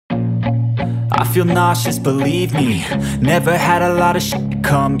I feel nauseous, believe me. Never had a lot of shit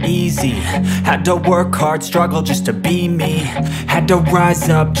come easy. Had to work hard, struggle just to be me. Had to rise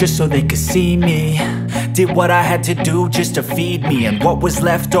up just so they could see me. Did what I had to do just to feed me, and what was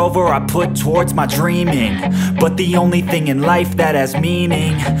left over I put towards my dreaming. But the only thing in life that has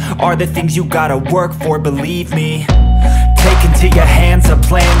meaning are the things you gotta work for, believe me. Take into your hands a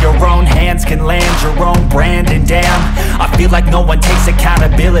plan, your own hands can land your own brand. And damn, I feel like no one takes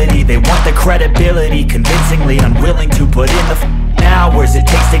accountability. They want the credibility, convincingly unwilling to put in the hours it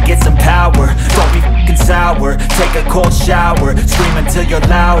takes to get some power. Don't be f***ing sour, take a cold shower. Scream until you're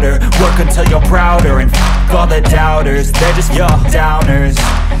louder, work until you're prouder. And f*** all the doubters, they're just your downers.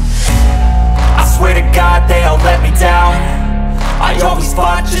 I swear to God they all let me down. I always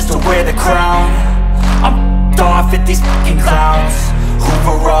fought just to wear the crown. I'm off at these fucking clowns who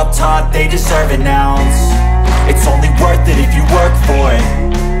were all taught they deserve an ounce. It's only worth it if you work for it.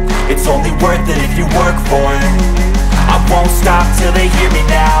 It's only worth it if you work for it. I won't stop till they hear me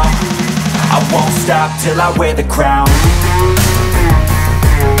now. I won't stop till I wear the crown.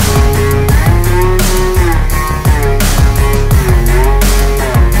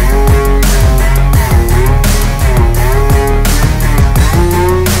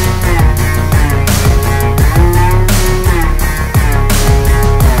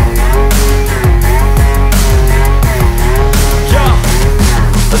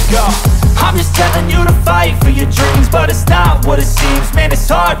 I'm just telling you to fight for your dreams, but it's not what it seems. Man, it's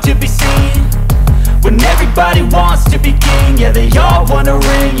hard to be seen when everybody wants to be king. Yeah, they all wanna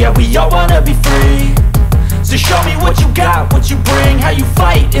ring, yeah, we all wanna be free. So show me what you got, what you bring, how you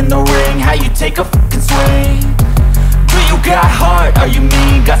fight in the ring, how you take a fucking swing. Do you got heart, are you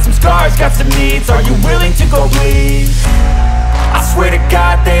mean? Got some scars, got some needs, are you willing to go bleed? I swear to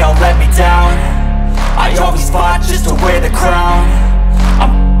God they all let me down. I always fought just to wear the crown.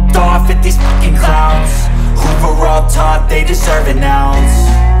 I'm off at these fucking clowns who were all taught they deserve an ounce.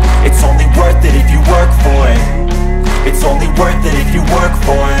 It's only worth it if you work for it. It's only worth it if you work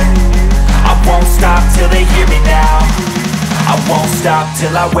for it. I won't stop till they hear me now. I won't stop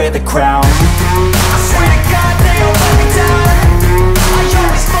till I wear the crown. I swear to God they all let me down. I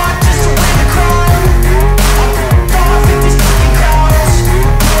always fought just to wear the crown. I'm off at these fucking clowns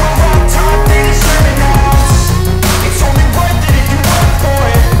who were all taught they deserve an ounce. It's only worth it if you work for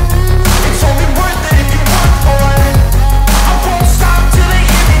it. It's only worth it if you work for it. I won't stop till they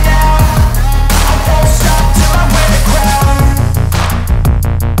hear me now. I won't stop till I wear the crown.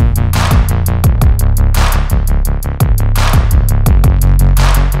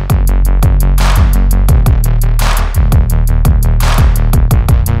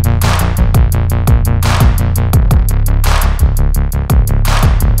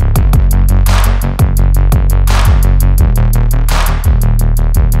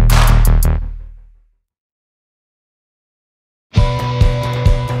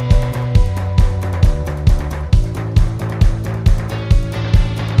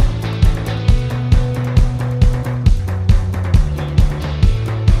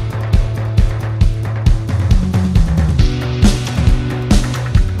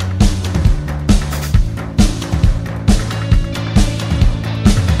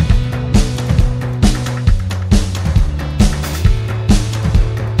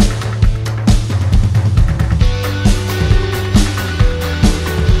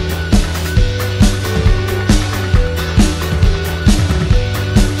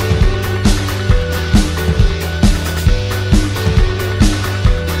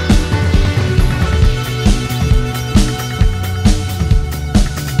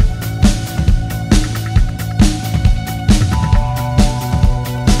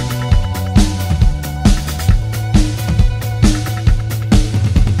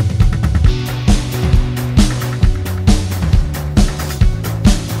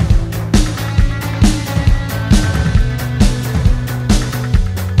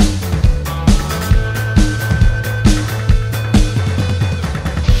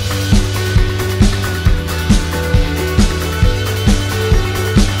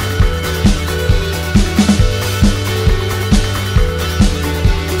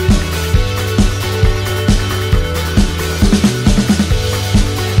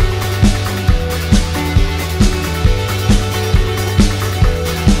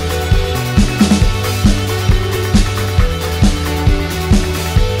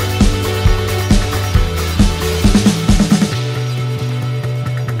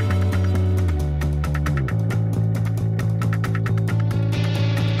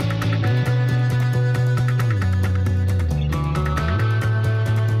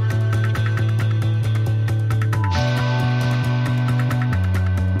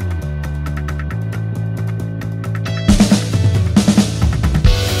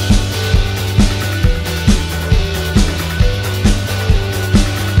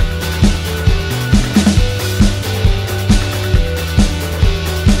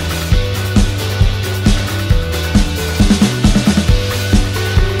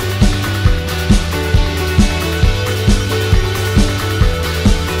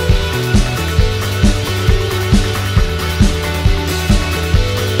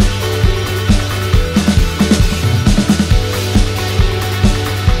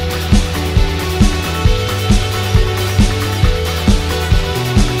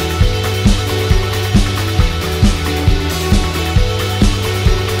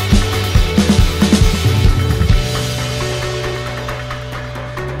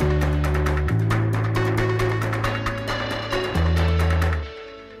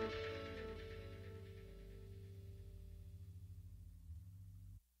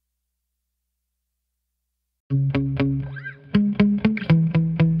 Yeah.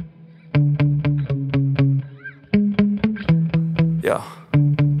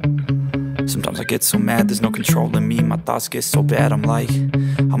 Sometimes I get so mad, there's no controlling me. My thoughts get so bad, I'm like,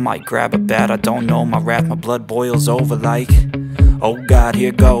 I might grab a bat, I don't know. My wrath, my blood boils over like, oh God,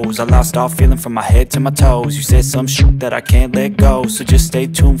 here goes. I lost all feeling from my head to my toes. You said some shit that I can't let go, so just stay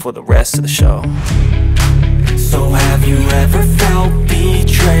tuned for the rest of the show. So have you ever felt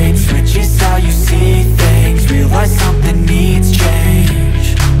betrayed? Switches how you see things, realize something needs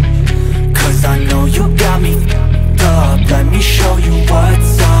change. Cause I know you got me f***ed up. Let me show you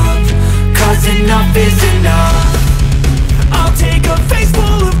what's up, cause enough is enough. I'll take a face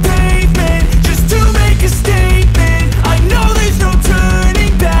full of pavement just to make a statement. I know there's no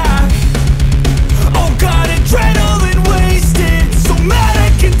turning back. Oh God, adrenaline wasted, so mad I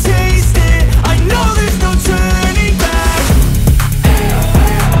can taste it. I know there's no turning back.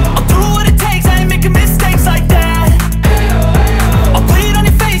 I'll do what it takes, I ain't making mistakes like that. I'll bleed on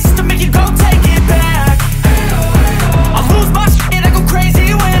your face to make you go take it back. I'll lose my shit, I go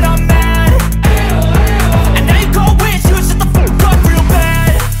crazy when I'm mad. And now you go wish you would shut the fuck up real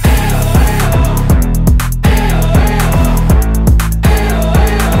bad.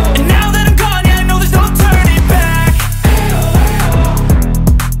 And now that I'm gone, yeah, I know there's no turning back.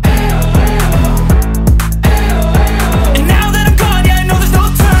 And now that I'm gone, yeah, I know there's no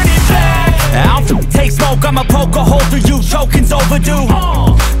turning back. I don't take smoke, I'ma poke a hole through you, choking's overdue.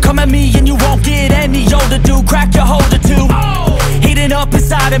 Come at me and you won't get any older, dude. Crack your holder too. Heating up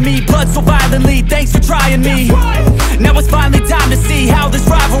inside of me, blood so violently, thanks for trying me. Now it's finally time to see how this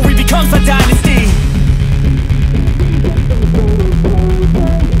ride